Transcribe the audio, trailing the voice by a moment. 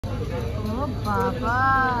বাবা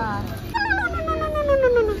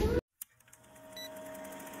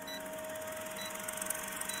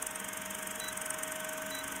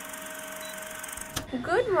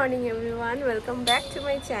good morning everyone, welcome back to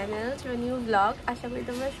my channel to a new blog. আশা করি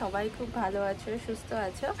তোমরা সবাই খুব ভালো আছো, সুস্থ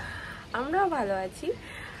আছো। আমরাও ভালো আছি।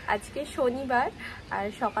 আজকে শনিবার আর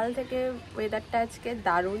সকাল থেকে ওয়েদারটা আজকে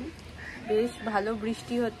দারুণ, বেশ ভালো,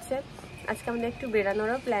 বৃষ্টি হচ্ছে। আজকে আমাদের একটু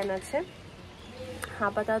বেরানোরও প্ল্যান আছে।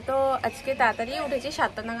 আপাতত আজকে তাড়াতাড়ি উঠেছি,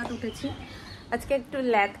 7টা নাগাদ উঠেছি। আজকে একটু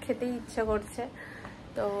ল্যাদ খেতে ইচ্ছা করছে,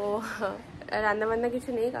 তো রান্নাবান্না কিছু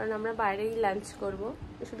নেই, কারণ আমরা বাইরেই লাঞ্চ করব।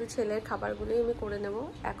 শুধু ছেলের খাবারগুলোই আমি করে নেব।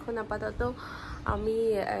 এখন আপাতত আমি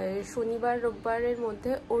শনিবার রোববারের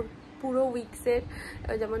মধ্যে ওর পুরো উইকসের,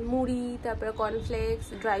 যেমন মুড়ি, তারপরে কর্নফ্লেক্স,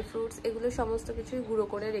 ড্রাই ফ্রুটস, এগুলো সমস্ত কিছুই গুঁড়ো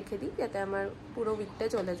করে রেখে দিই, যাতে আমার পুরো উইকটা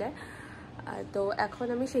চলে যায়। তো এখন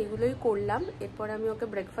আমি সেইগুলোই করলাম। এরপর আমি ওকে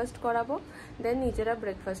ব্রেকফাস্ট করাবো, দেন নিজেরা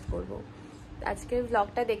ব্রেকফাস্ট করব। আজকে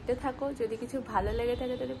ব্লগটা দেখতে থাকো। যদি কিছু ভালো লেগে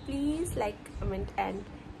থাকে তাহলে please like, comment and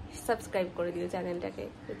subscribe করে দিও চ্যানেলটাকে।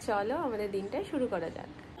 তো চলো আমাদের দিনটা শুরু করা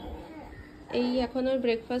যাক। এই এখন ওর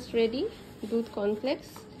ব্রেকফাস্ট রেডি, দুধ কর্নফ্লেক্স,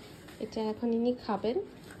 এটা এখন ইনি খাবেন।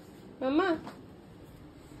 মামা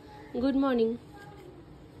গুড মর্নিং।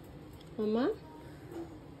 মামা,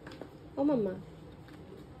 ও মামা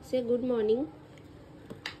সে গুড মর্নিং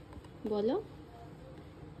বলো।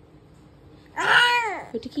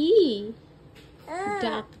 ওটা কি?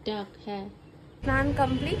 ডাক ডাক। হ্যাঁ, স্নান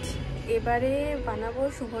কমপ্লিট। এবারে বানাবো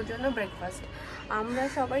শুভর জন্য ব্রেকফাস্ট। আমরা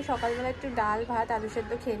সবাই সকালবেলা একটু ডাল ভাত আলু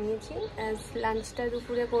সেদ্ধ খেয়ে নিয়েছি, লাঞ্চটা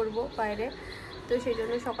দুপুরে করব বাইরে, তো সেই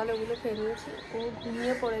জন্য সকালে ওগুলো খেয়ে নিয়েছি। ও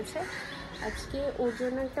ঘুমিয়ে পড়েছে। আজকে ওর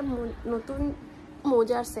জন্য একটা নতুন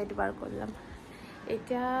মোজার সেট বার করলাম।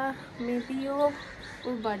 এটা মেবিও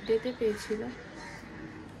ওর বার্থডেতে পেয়েছিল,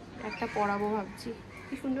 একটা পরাবো ভাবছি।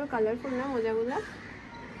 কি সুন্দর কালারফুল না মোজাগুলো।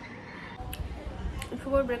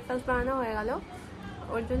 শুভর ব্রেকফাস্ট বানানো হয়ে গেল।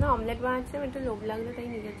 ওর জন্য অমলেট বানাচ্ছিলাম, একটু লোভ লাগলো তাই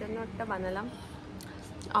নিজের জন্য একটা বানালাম।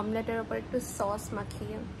 অমলেটের ওপর একটু সস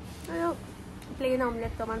মাখিয়ে, প্লেন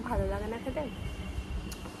অমলেট তো আমার ভালো লাগে না খেতে,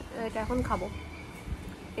 এটা এখন খাবো।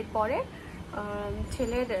 এরপরে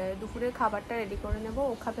ছেলের দুপুরের খাবারটা রেডি করে নেব।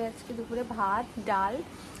 ও খাবে আজকে দুপুরে ভাত, ডাল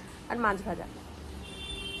আর মাছ ভাজা।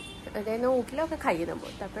 দেন ও উঠলে ওকে খাইয়ে নেবো,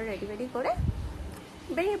 তারপরে রেডি করে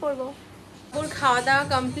বেরিয়ে পড়বো। ওর খাওয়া দাওয়া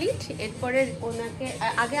কমপ্লিট। এরপরে ওনাকে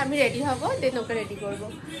আগে আমি রেডি হব, দেন ওকে রেডি করব।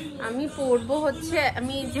 আমি পড়বো হচ্ছে,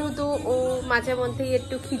 আমি যেহেতু ও মাঝে মধ্যেই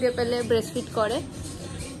একটু খিদে পেলে ব্রেস্টফিড করে,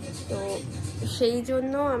 তো সেই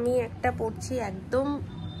জন্য আমি একটা পড়ছি একদম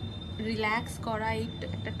রিল্যাক্স করা এই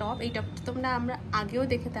একটা টপ। এই টপটা তোমরা আমরা আগেও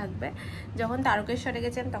দেখে থাকবে, যখন তারকেশ্বরে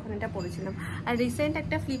গেছিলাম তখন এটা পরেছিলাম। আর রিসেন্ট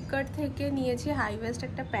একটা ফ্লিপকার্ট থেকে নিয়েছি হাই ওয়েস্ট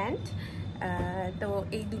একটা প্যান্ট, তো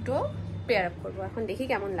এই দুটো পেয়ার আপ করবো। এখন দেখি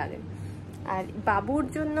কেমন লাগে। আর বাবুর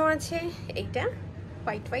জন্য আছে এইটা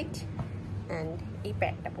হোয়াইট অ্যান্ড এই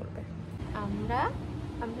প্যান্টটা পরবে।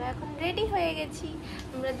 আমরা এখন রেডি হয়ে গেছি।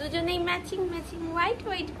 আমরা দুজনেই ম্যাচিং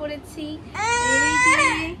হোয়াইট করেছি। এই যে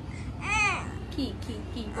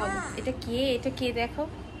কি বলো, এটা কে দেখো।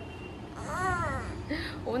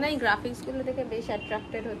 ও না এই গ্রাফিক্স গুলো দেখে বেশ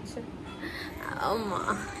অ্যাট্রাক্টেড হচ্ছে। মা,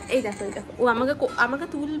 এই দেখো ও আমাকে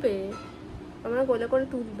তুলবে, আমরা কোলে করে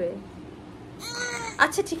তুলবে।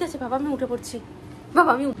 আচ্ছা ঠিক আছে বাবা, আমি উঠে পড়ছি।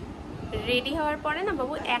 বাবা আমি রেডি হওয়ার পরে না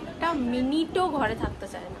বাবু একটা মিনিটও ঘরে থাকতে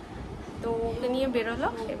চায় না, তো ওকে নিয়ে বেরোলো।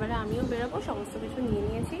 এবারে আমিও বেরোবো, সমস্ত কিছু নিয়ে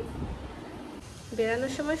নিয়েছি।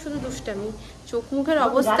 বেরানোর সময় শুধু দুষ্টামি, চোখ মুখের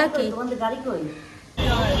অবস্থা কি।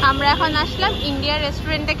 আমরা এখন আসলাম ইন্ডিয়া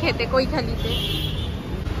রেস্টুরেন্টে খেতে, কৈখালিতে।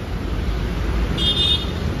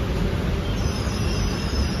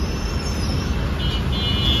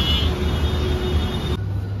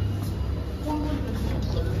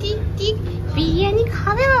 বিরিয়ানি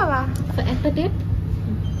খাবে বাবা? একটা ডেট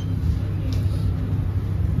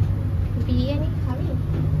বিরিয়ানি খাবে?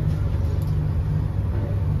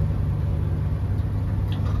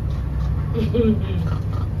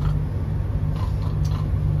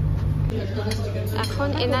 এখন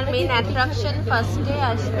এনার মেইন অ্যাট্রাকশন ফার্স্টে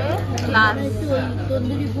আসবে ক্লাস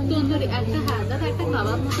তন্দুরি একটা, একটা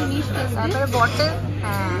কাবাব মতো মিষ্টি, তারপরে বটল,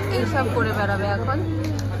 এইসব করে বেড়াবে এখন,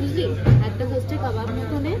 বুঝলি? একটা ফার্স্টে কাবাব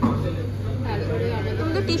মতো নে, তারপরে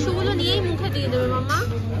তুমি তো টিস্যুগুলো নিয়েই মুখে দিয়ে দেবে মামা।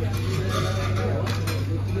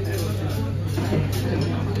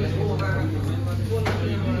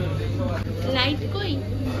 লাইট কই?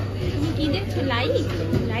 তুমি কি দেখছো?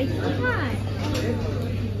 লাইট কোথায়?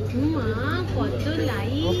 মা কত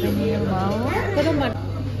লাইট।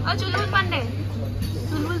 চুলবুল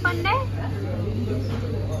পান্ডে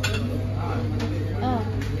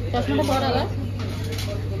চশমাটা পর আবার।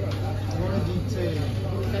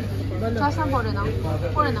 চশমা পরে নাও,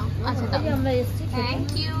 পরে নাও। আচ্ছা দাও, আমরা এসেছি। Thank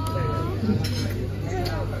you.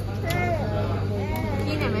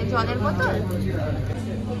 কি নেবে? জলের বোতল?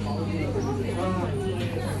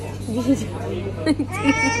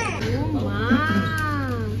 মা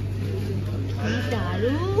কি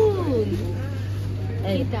দারুণ,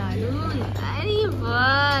 কি দারুণ। আরে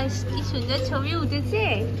বাস, কি সুন্দর ছবি উঠেছে।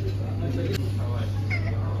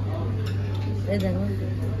 এই দেখো,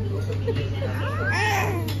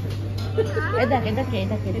 এই দেখ, এটা কে?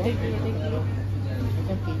 এটা কে?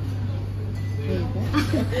 এটা কে?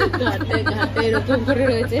 ঘাটে এরকম করে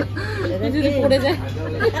রয়েছে, যদি পড়ে যায়।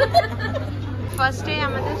 ফার্স্টে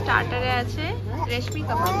আমাদের স্টার্টারে আছে রেশমি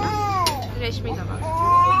কাবাব, রেশমি কাবাব।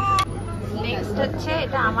 নেক্সট হচ্ছে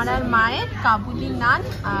এটা আমার আর মায়ের কাবুলি নান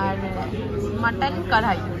আর মাটন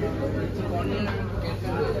কড়াই।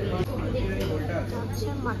 হচ্ছে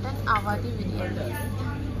মাটন আওয়াদি বিরিয়ানি।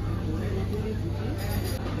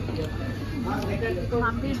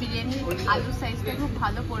 মাম্পির বিরিয়ানি আলু সাইজটা খুব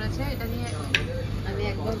ভালো পড়েছে, এটা নিয়ে আমি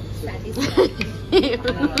একদম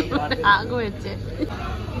আগ হয়েছে।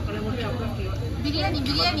 বিরিয়ানি,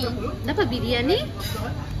 বিরিয়ানি দেখো, বিরিয়ানি।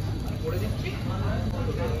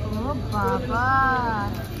 ও বাবা,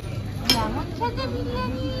 কেমন খেতে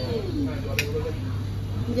বিরিয়ানি?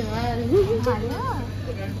 ঝাল ভালো।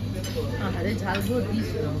 আরে ঝাল ভোট দিস,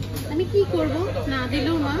 আমি কি করব না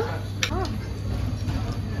দিলেও। মা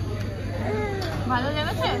ভালো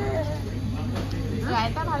লেগেছে?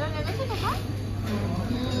 রায়তা ভালো লেগেছে তোমার?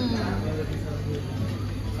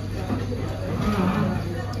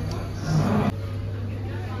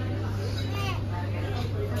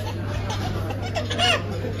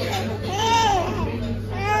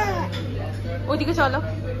 ওইদিকে চলো।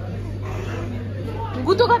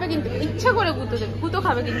 গুতো খাবে কিন্তু, ইচ্ছা করে গুতো দেবে, গুতো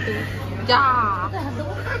খাবে কিন্তু। যা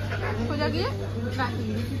সোজা গিয়ে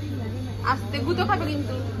আস্তে গুতো খাবে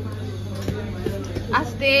কিন্তু,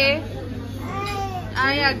 আস্তে।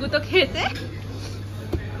 আয় আর গুতো খেয়েছে।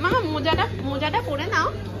 মামা মোজাটা পরে নাও,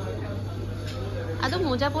 আদৌ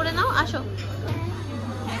মোজা পরে নাও। আসো,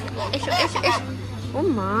 এসো এসো এসো। ও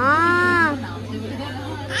মা,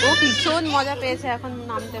 ও ভীষণ মজা পেয়েছে এখন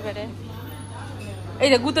নামতে পেরে। এই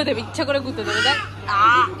যে গুতো দেবে, ইচ্ছা করে গুতো দেবে, দেখ।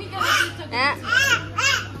 হ্যাঁ,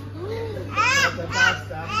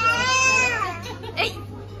 এই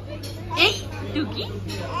এই টুকি,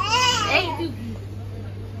 এই টুকি।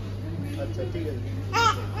 আচ্ছা ঠিক আছে।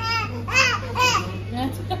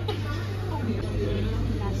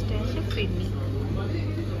 লাস্টে এসে ফিরনি।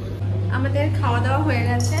 আমাদের খাওয়া দাওয়া হয়ে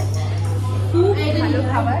গেছে, খুব ভালো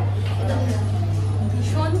খাবার,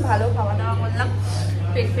 ভীষণ ভালো খাওয়া দাওয়া করলাম,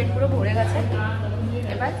 পেট পুরো ভরে গেছে।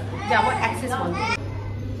 এবার যাবো অ্যাক্সেস মল।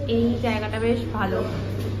 এই জায়গাটা বেশ ভালো,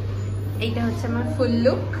 এইটা হচ্ছে আমার ফুল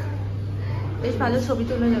লুক, বেশ ভালো ছবি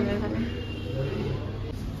তোলা যাবে এখানে।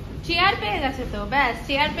 চেয়ার পেয়ে গেছে তো ব্যাস,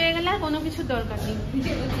 চেয়ার পেয়ে গেলে আর কোনো কিছু দরকার নেই,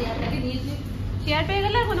 চেয়ার পেয়ে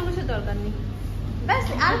গেলে আর কোনো কিছু দরকার নেই, ব্যাস।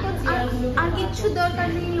 আর কিচ্ছু দরকার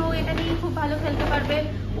নেই। ও এটা নিয়ে খুব ভালো খেলতে পারবে।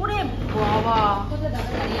 ওরে বাবা,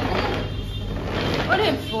 ওরে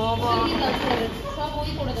বাবা,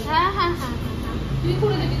 হ্যাঁ হ্যাঁ হ্যাঁ, তুই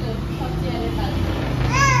করে দিবি তো সব চেয়ারের কাজ।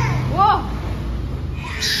 ও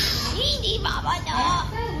বাবা,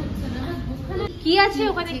 কি আছে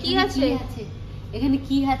ওখানে? কি আছে এখানে?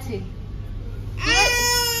 কি আছে?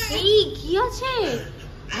 এই কি আছে?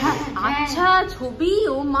 আচ্ছা, ছবি।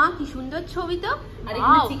 ও মা, কি সুন্দর ছবি তো। আর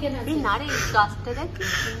এখানে চিকেন আছে। না রে, গাছটা দেখ কি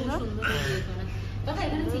সুন্দর। বাবা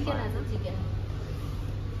এখানে চিকেন আছে, চিকেন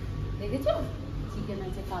দেখেছো? চিকেন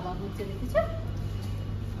আছে, কাবাব হচ্ছে, দেখেছো?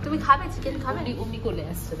 তুমি খাবে চিকেন? খাবে? অমনি চলে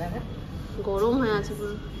আসছে, দাদা গরম হয়ে আছে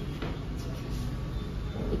পুরো।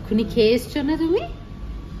 এক্ষুনি খেয়ে এসছো না তুমি?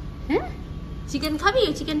 হ্যাঁ, চিকেন খাবি?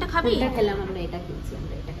 চিকেনটা খাবি? এটা খেলাম আমরা, এটা খেয়েছি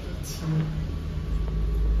আমরা, এটা খেয়েছি,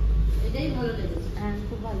 এটাই ভালো লেগেছে। হ্যাঁ,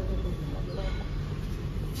 খুব ভালো লেগেছে।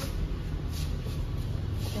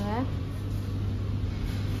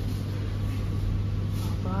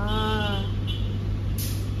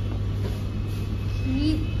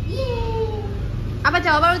 আবার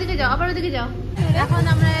যাও, আবার ওদিকে যাও, আবার ওদিকে যাও। এখন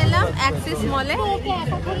আমরা এলাম অ্যাক্সিস মলে।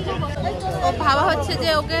 ও ভাবা হচ্ছে যে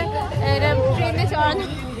ওকে ট্রেনে চড়ানো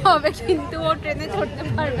হবে, কিন্তু ও ট্রেনে চড়তে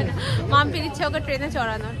পারবে না। মাম্পির ইচ্ছে ওকে ট্রেনে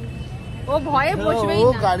চড়ানোর, ও ভয়ে বসবেই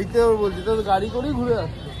না। গাড়িতে ওর বলছি তো, গাড়ি করেই ঘুরে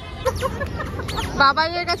আসছে।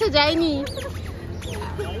 বাবাইয়ের কাছে যাইনি।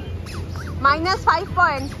 -5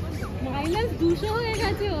 পয়েন্ট, -200 হয়ে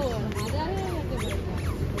গেছে। ও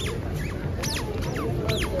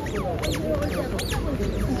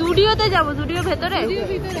জুডিওতে যাবো, জুডিও ভেতরে।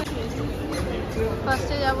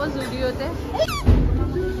 ফার্স্টে যাবো জুডিওতে।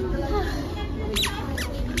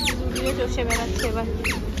 জুডিও চষে বেড়াচ্ছে এবার।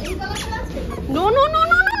 No no no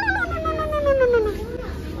no no no no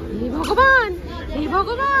ভগবান, হে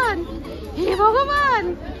ভগবান, হে ভগবান,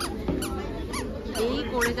 এই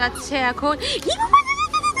করে যাচ্ছে এখন,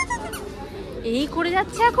 এই করে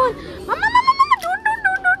যাচ্ছে এখন। মামা মামা মামা ডোন ডোন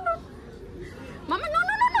ডোন ডোন ডোন, মামা নো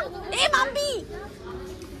নো নো নো, এ মাম্পি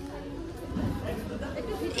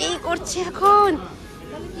এই করছে এখন।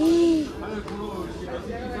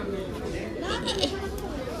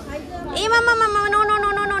 এ মামা মামা no no no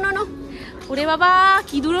no no no no, ওরে বাবা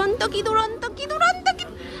কি দুরন্ত, কি দুরন্ত, কি দুরন্ত,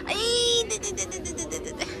 এই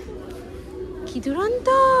কি দুরন্ত,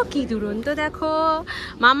 কি দুরন্ত দেখো।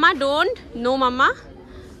 মামা ডোন্ট নো, মামা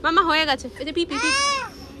মামা হয়ে গেছে, এই যে পিপি পিপি।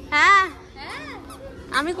 হ্যাঁ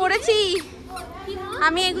আমি করেছি,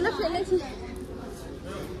 আমি এগুলো ফেলেছি।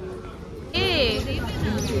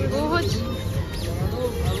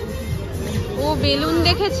 ও বেলুন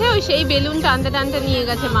দেখেছে, ওই সেই বেলুন টানতে টানতে নিয়ে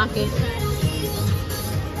গেছে মাকে।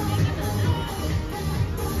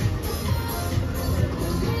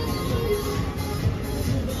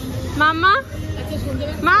 মামা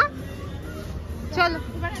মা চলো,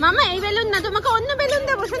 মামা এই বেলুন না, তোমাকে অন্য বেলুন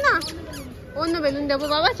দেবো শোনা, অন্য বেলুন দেবো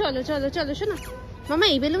বাবা, চলো চলো চলো শোনা, মামা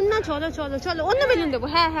এই বেলুন না, চলো চলো চলো অন্য বেলুন দেবো,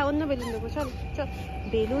 হ্যাঁ হ্যাঁ অন্য বেলুন দেবো, চলো চলো।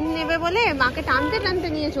 বেলুন নেবে বলে মাকে টানতে টানতে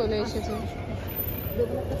নিয়ে চলে এসেছে।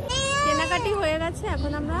 কেনাকাটি হয়ে গেছে,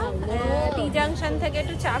 এখন আমরা টি জাংশন থেকে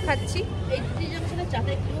একটু চা খাচ্ছি।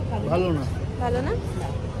 ভালো না, ভালো না,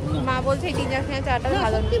 মা বলছে টি জাংশনের চাটা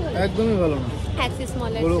ভালো না, একদমই ভালো না। অ্যাক্সিস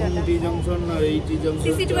মলের ওরকম টি জাংশন আর এই টি জাংশন,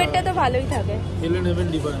 সিসি টুয়েটটা তো ভালোই থাকে, খেলে নেবেন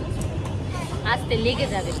ডিফারেন্স। আস্তে লেগে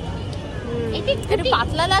যাবে। একটু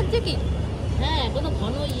পাতলা লাগছে কি? হ্যাঁ কোনো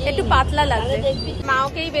ঘন ইয়ে একটু পাতলা লাগছে। মা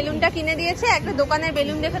ওকে এই বেলুনটা কিনে দিয়েছে, একটা দোকানের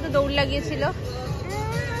বেলুন দেখে তো দৌড় লাগিয়েছিল।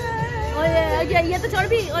 ওই যে ইয়েতে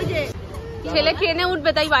চড়বি, ওই যে ছেলে ট্রেনে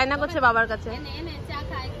উঠবে তাই বায়না করছে বাবার কাছে। এনে চা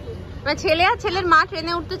খা একটু। মানে ছেলে আর ছেলের মা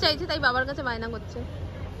ট্রেনে উঠতে চাইছে তাই বাবার কাছে বায়না করছে।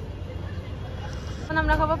 এখন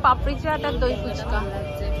আমরা খাবো পাপড়ি চাট আর দই ফুচকা।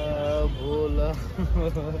 ভোলা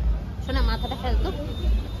শোনা মাথাটা ফেল তো,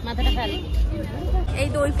 মাথাটা ফেল। এই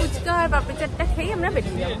দই ফুচকা আর পাপড়ি চাটটা খেয়ে আমরা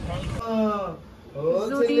বেরিয়ে যাবো।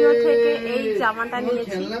 জুডিও থেকে এই জামাটা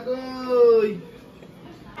নিয়েছি,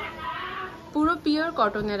 পুরো পিওর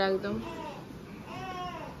কটনের একদম।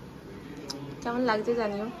 কেমন লাগছে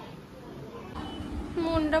জানিও।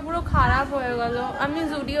 মনটা পুরো খারাপ হয়ে গেল। আমি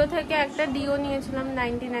জুডিও থেকে একটা ডিও নিয়েছিলাম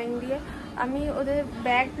 99 দিয়ে। আমি ওদের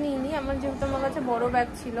ব্যাগ নিইনি, আমার যেহেতু আমার কাছে বড় ব্যাগ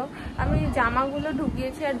ছিল, আমি জামাগুলো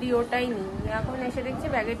ঢুকিয়েছি আর ডিওটাই নিইনি। এখন এসে দেখছি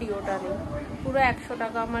ব্যাগে ডিওটা নেই, পুরো 100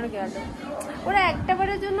 টাকা আমার গেল। ওরা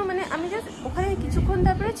একটাবারের জন্য, মানে আমি জাস্ট ওখানে কিছুক্ষণ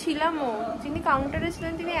তারপরে ছিলামও, যিনি কাউন্টারে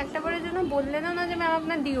ছিলেন তিনি একটাবারের জন্য বললেনও না যে ম্যাম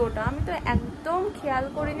আপনার ডিওটা। আমি তো একদম খেয়াল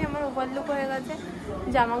করিনি, আমার ওভারলুক হয়ে গেছে,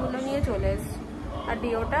 জামাগুলো নিয়ে চলে এসেছি আর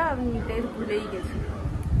ডিওটা আমি নিতে ভুলেই গেছি।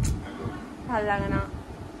 ভাল লাগে না।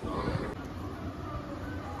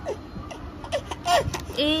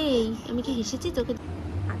 এই আমি কি হেসেছি তোকে?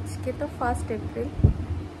 আজকে তো 1 এপ্রিল,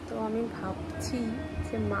 তো আমি ভাবছি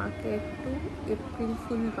যে মাকে একটু এপ্রিল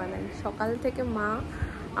ফুল বানাই। সকাল থেকে মা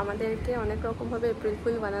আমাদেরকে অনেক রকমভাবে এপ্রিল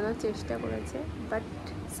ফুল বানানোর চেষ্টা করেছে, বাট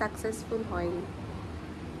সাকসেসফুল হয়নি।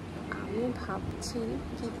 আমি ভাবছি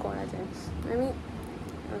কি করা যায়। আমি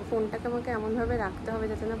ফোনটাকে আমাকে এমনভাবে রাখতে হবে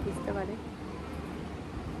যাতে না বুঝতে পারে।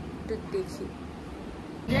 একটু দেখি।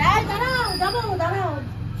 দাঁড়াও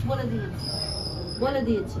বলে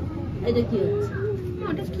দিয়েছি এটা কি হচ্ছে।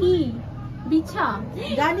 ওটা কি বিছা?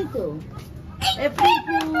 জানি তো এপ্রিল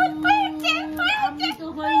ফুল। আমি তো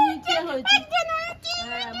হয়েছে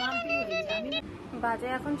বাজে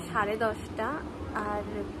এখন 10:30 আর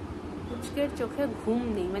পুচকের চোখে ঘুম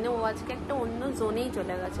নেই, মানে ও আজকে একটা অন্য জোনেই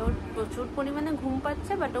চলে গেছে। ওর প্রচুর পরিমাণে ঘুম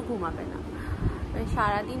পাচ্ছে, বাট ও ঘুমাবে না।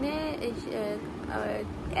 সারাদিনে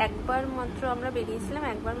একবার মাত্র আমরা বেরিয়েছিলাম,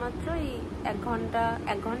 একবার মাত্র এই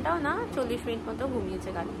 1 ঘন্টাও না 40 মিনিট মতো ঘুমিয়েছে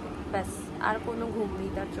গাড়িতে, ব্যাস। আর কোনো ঘুম নেই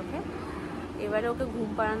তার চোখে। এবারে ওকে ঘুম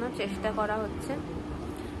পাড়ানোর চেষ্টা করা হচ্ছে।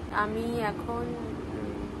 আমি এখন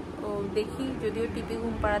দেখি যদিও টিপি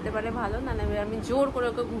ঘুম পাড়াতে পারে ভালো, নাহলে আমি জোর করে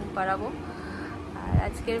ওকে ঘুম পাড়াবো। আর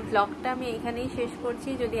আজকের ব্লগটা আমি এখানেই শেষ করছি।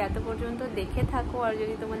 যদি এত পর্যন্ত দেখে থাকো আর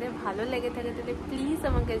যদি তোমাদের ভালো লেগে থাকে তাহলে প্লিজ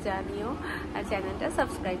আমাকে জানিও আর চ্যানেলটা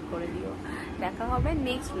সাবস্ক্রাইব করে দিও। দেখা হবে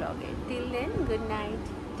নেক্সট ব্লগে। Till then good night,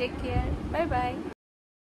 take care, bye bye.